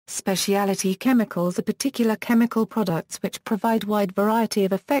Specialty chemicals are particular chemical products which provide wide variety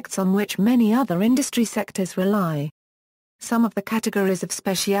of effects on which many other industry sectors rely. Some of the categories of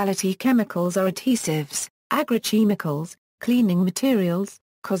specialty chemicals are adhesives, agrichemicals, cleaning materials,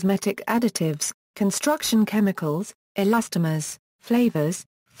 cosmetic additives, construction chemicals, elastomers, flavours,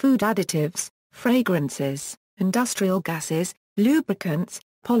 food additives, fragrances, industrial gases, lubricants,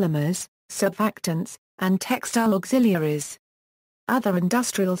 polymers, surfactants, and textile auxiliaries. Other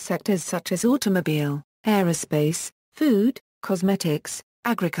industrial sectors such as automobile, aerospace, food, cosmetics,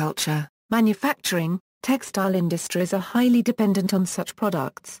 agriculture, manufacturing, textile industries are highly dependent on such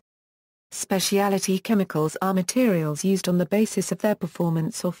products. Specialty chemicals are materials used on the basis of their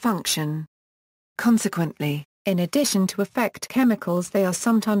performance or function. Consequently, in addition to effect chemicals, they are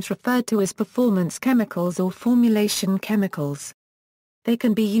sometimes referred to as performance chemicals or formulation chemicals. They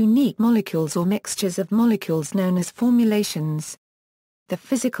can be unique molecules or mixtures of molecules known as formulations. The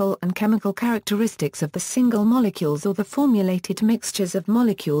physical and chemical characteristics of the single molecules or the formulated mixtures of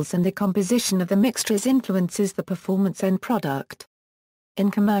molecules and the composition of the mixtures influences the performance end product. In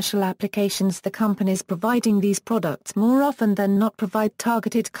commercial applications, the companies providing these products more often than not provide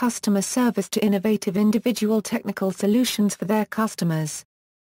targeted customer service to innovative individual technical solutions for their customers.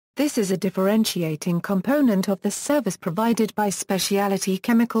 This is a differentiating component of the service provided by specialty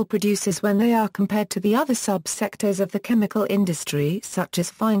chemical producers when they are compared to the other sub-sectors of the chemical industry such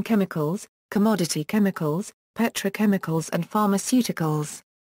as fine chemicals, commodity chemicals, petrochemicals and pharmaceuticals.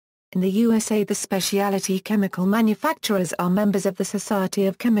 In the USA, the specialty chemical manufacturers are members of the Society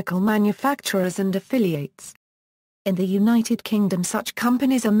of Chemical Manufacturers and affiliates. In the United Kingdom, such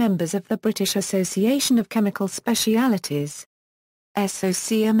companies are members of the British Association of Chemical Specialities.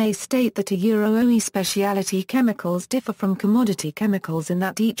 SOCMA state that OE specialty chemicals differ from commodity chemicals in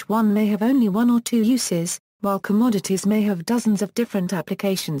that each one may have only one or two uses, while commodities may have dozens of different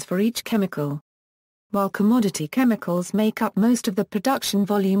applications for each chemical. While commodity chemicals make up most of the production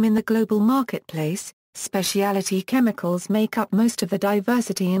volume in the global marketplace, specialty chemicals make up most of the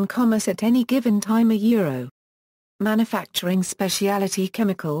diversity in commerce at any given time. Manufacturing specialty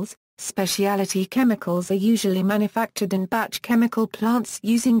chemicals. Specialty chemicals are usually manufactured in batch chemical plants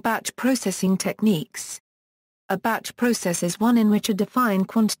using batch processing techniques. A batch process is one in which a defined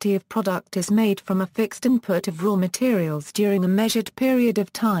quantity of product is made from a fixed input of raw materials during a measured period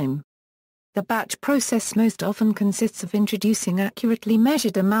of time. The batch process most often consists of introducing accurately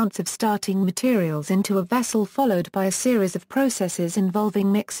measured amounts of starting materials into a vessel followed by a series of processes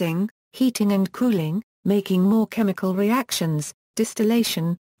involving mixing, heating and cooling, making more chemical reactions,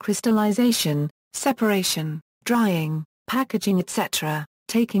 distillation, crystallization, separation, drying, packaging etc.,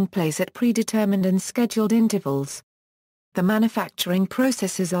 taking place at predetermined and scheduled intervals. The manufacturing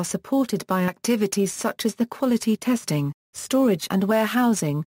processes are supported by activities such as the quality testing, storage and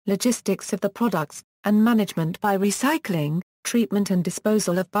warehousing, logistics of the products, and management by recycling, treatment and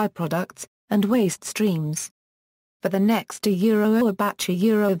disposal of byproducts, and waste streams. For the next a batch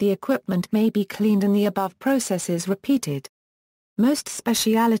the equipment may be cleaned and the above processes repeated. Most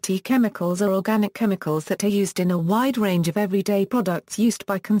specialty chemicals are organic chemicals that are used in a wide range of everyday products used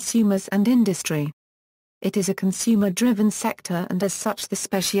by consumers and industry. It is a consumer-driven sector and as such the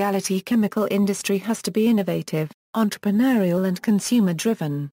specialty chemical industry has to be innovative, entrepreneurial and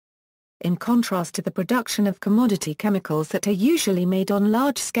consumer-driven. In contrast to the production of commodity chemicals that are usually made on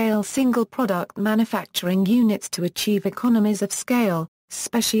large-scale single-product manufacturing units to achieve economies of scale,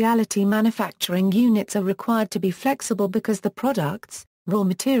 specialty manufacturing units are required to be flexible because the products, raw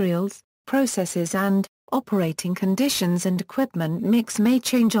materials, processes and operating conditions and equipment mix may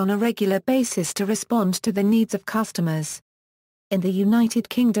change on a regular basis to respond to the needs of customers. In the United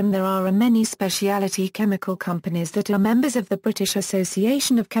Kingdom there are many specialty chemical companies that are members of the British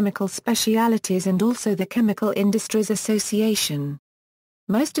Association of Chemical Specialities and also the Chemical Industries Association.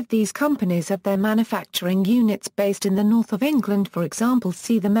 Most of these companies have their manufacturing units based in the north of England. For example,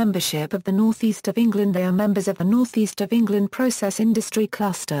 see the membership of the North East of England. They are members of the North East of England Process Industry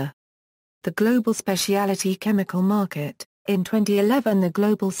Cluster. The global specialty chemical market. In 2011 the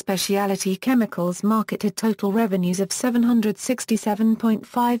global specialty chemicals market had total revenues of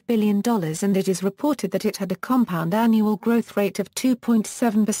 $767.5 billion and it is reported that it had a compound annual growth rate of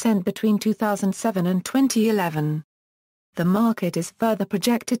 2.7% between 2007 and 2011. The market is further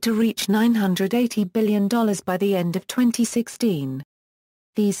projected to reach $980 billion by the end of 2016.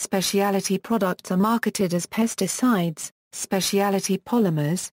 These specialty products are marketed as pesticides, specialty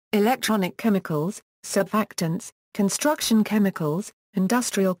polymers, electronic chemicals, surfactants, construction chemicals,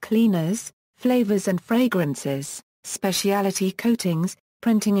 industrial cleaners, flavors and fragrances, specialty coatings,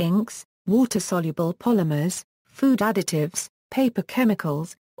 printing inks, water-soluble polymers, food additives, paper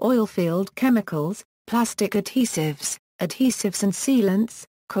chemicals, oilfield chemicals, plastic adhesives, adhesives and sealants,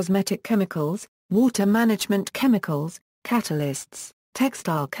 cosmetic chemicals, water management chemicals, catalysts,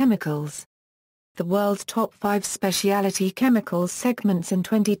 textile chemicals. The world's top 5 specialty chemicals segments in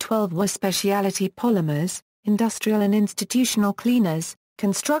 2012 were specialty polymers, industrial and institutional cleaners,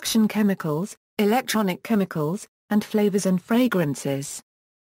 construction chemicals, electronic chemicals, and flavors and fragrances.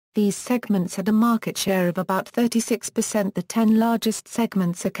 These segments had a market share of about 36%. The 10 largest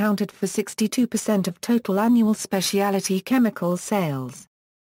segments accounted for 62% of total annual specialty chemicals sales.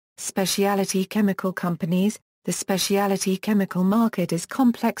 Specialty chemical companies. The specialty chemical market is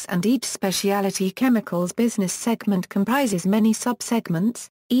complex and each specialty chemicals business segment comprises many sub-segments,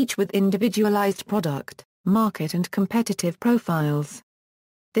 each with individualized product, market and competitive profiles.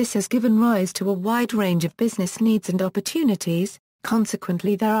 This has given rise to a wide range of business needs and opportunities.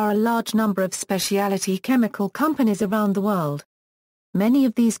 Consequently, there are a large number of specialty chemical companies around the world. Many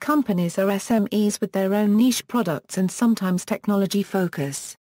of these companies are SMEs with their own niche products and sometimes technology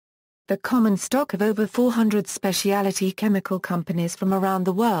focus. The common stock of over 400 specialty chemical companies from around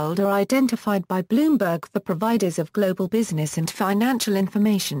the world are identified by Bloomberg for providers of global business and financial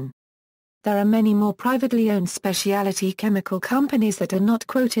information. There are many more privately owned specialty chemical companies that are not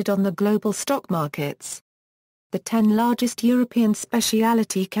quoted on the global stock markets. The 10 largest European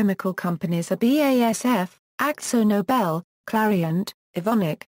specialty chemical companies are BASF, AkzoNobel, Clariant,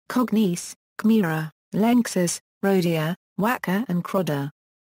 Evonik, Cognis, Chmera, Lanxess, Rhodia, Wacker and Croda.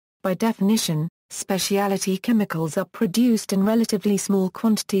 By definition, specialty chemicals are produced in relatively small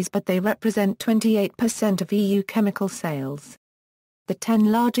quantities but they represent 28% of EU chemical sales. The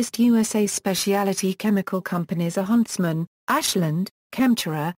 10 largest USA specialty chemical companies are Huntsman, Ashland,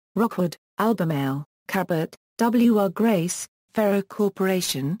 Chemtura, Rockwood, Albemarle, Cabot, W.R. Grace, Ferro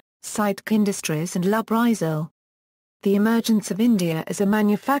Corporation, Sidec Industries and Lubrizol. The emergence of India as a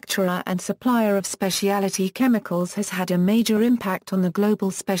manufacturer and supplier of specialty chemicals has had a major impact on the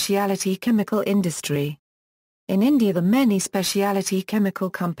global specialty chemical industry. In India, the many specialty chemical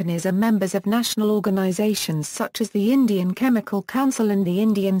companies are members of national organizations such as the Indian Chemical Council and the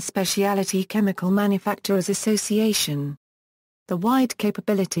Indian Specialty Chemical Manufacturers Association. The wide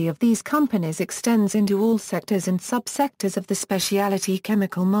capability of these companies extends into all sectors and subsectors of the specialty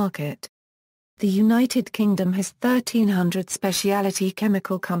chemical market. The United Kingdom has 1,300 specialty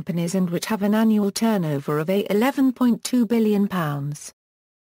chemical companies and which have an annual turnover of £11.2 billion.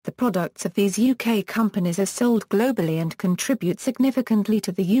 The products of these UK companies are sold globally and contribute significantly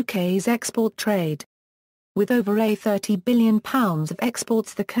to the UK's export trade. With over £30 billion of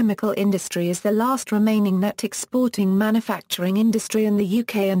exports, the chemical industry is the last remaining net exporting manufacturing industry in the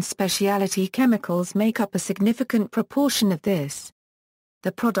UK, and specialty chemicals make up a significant proportion of this.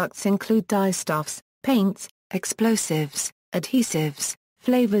 The products include dyestuffs, paints, explosives, adhesives,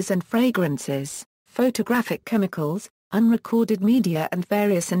 flavours and fragrances, photographic chemicals, unrecorded media and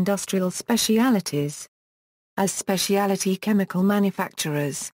various industrial specialities. As specialty chemical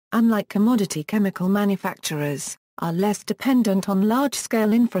manufacturers, unlike commodity chemical manufacturers, are less dependent on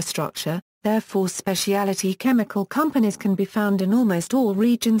large-scale infrastructure, therefore specialty chemical companies can be found in almost all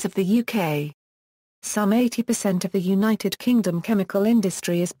regions of the UK. Some 80% of the United Kingdom chemical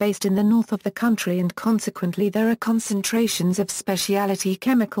industry is based in the north of the country, and consequently there are concentrations of specialty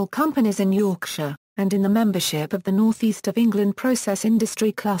chemical companies in Yorkshire, and in the membership of the North East of England process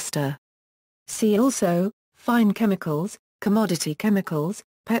industry cluster. See also, fine chemicals, commodity chemicals,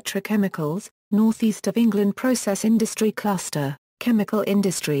 petrochemicals, North East of England process industry cluster, chemical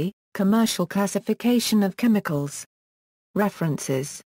industry, commercial classification of chemicals. References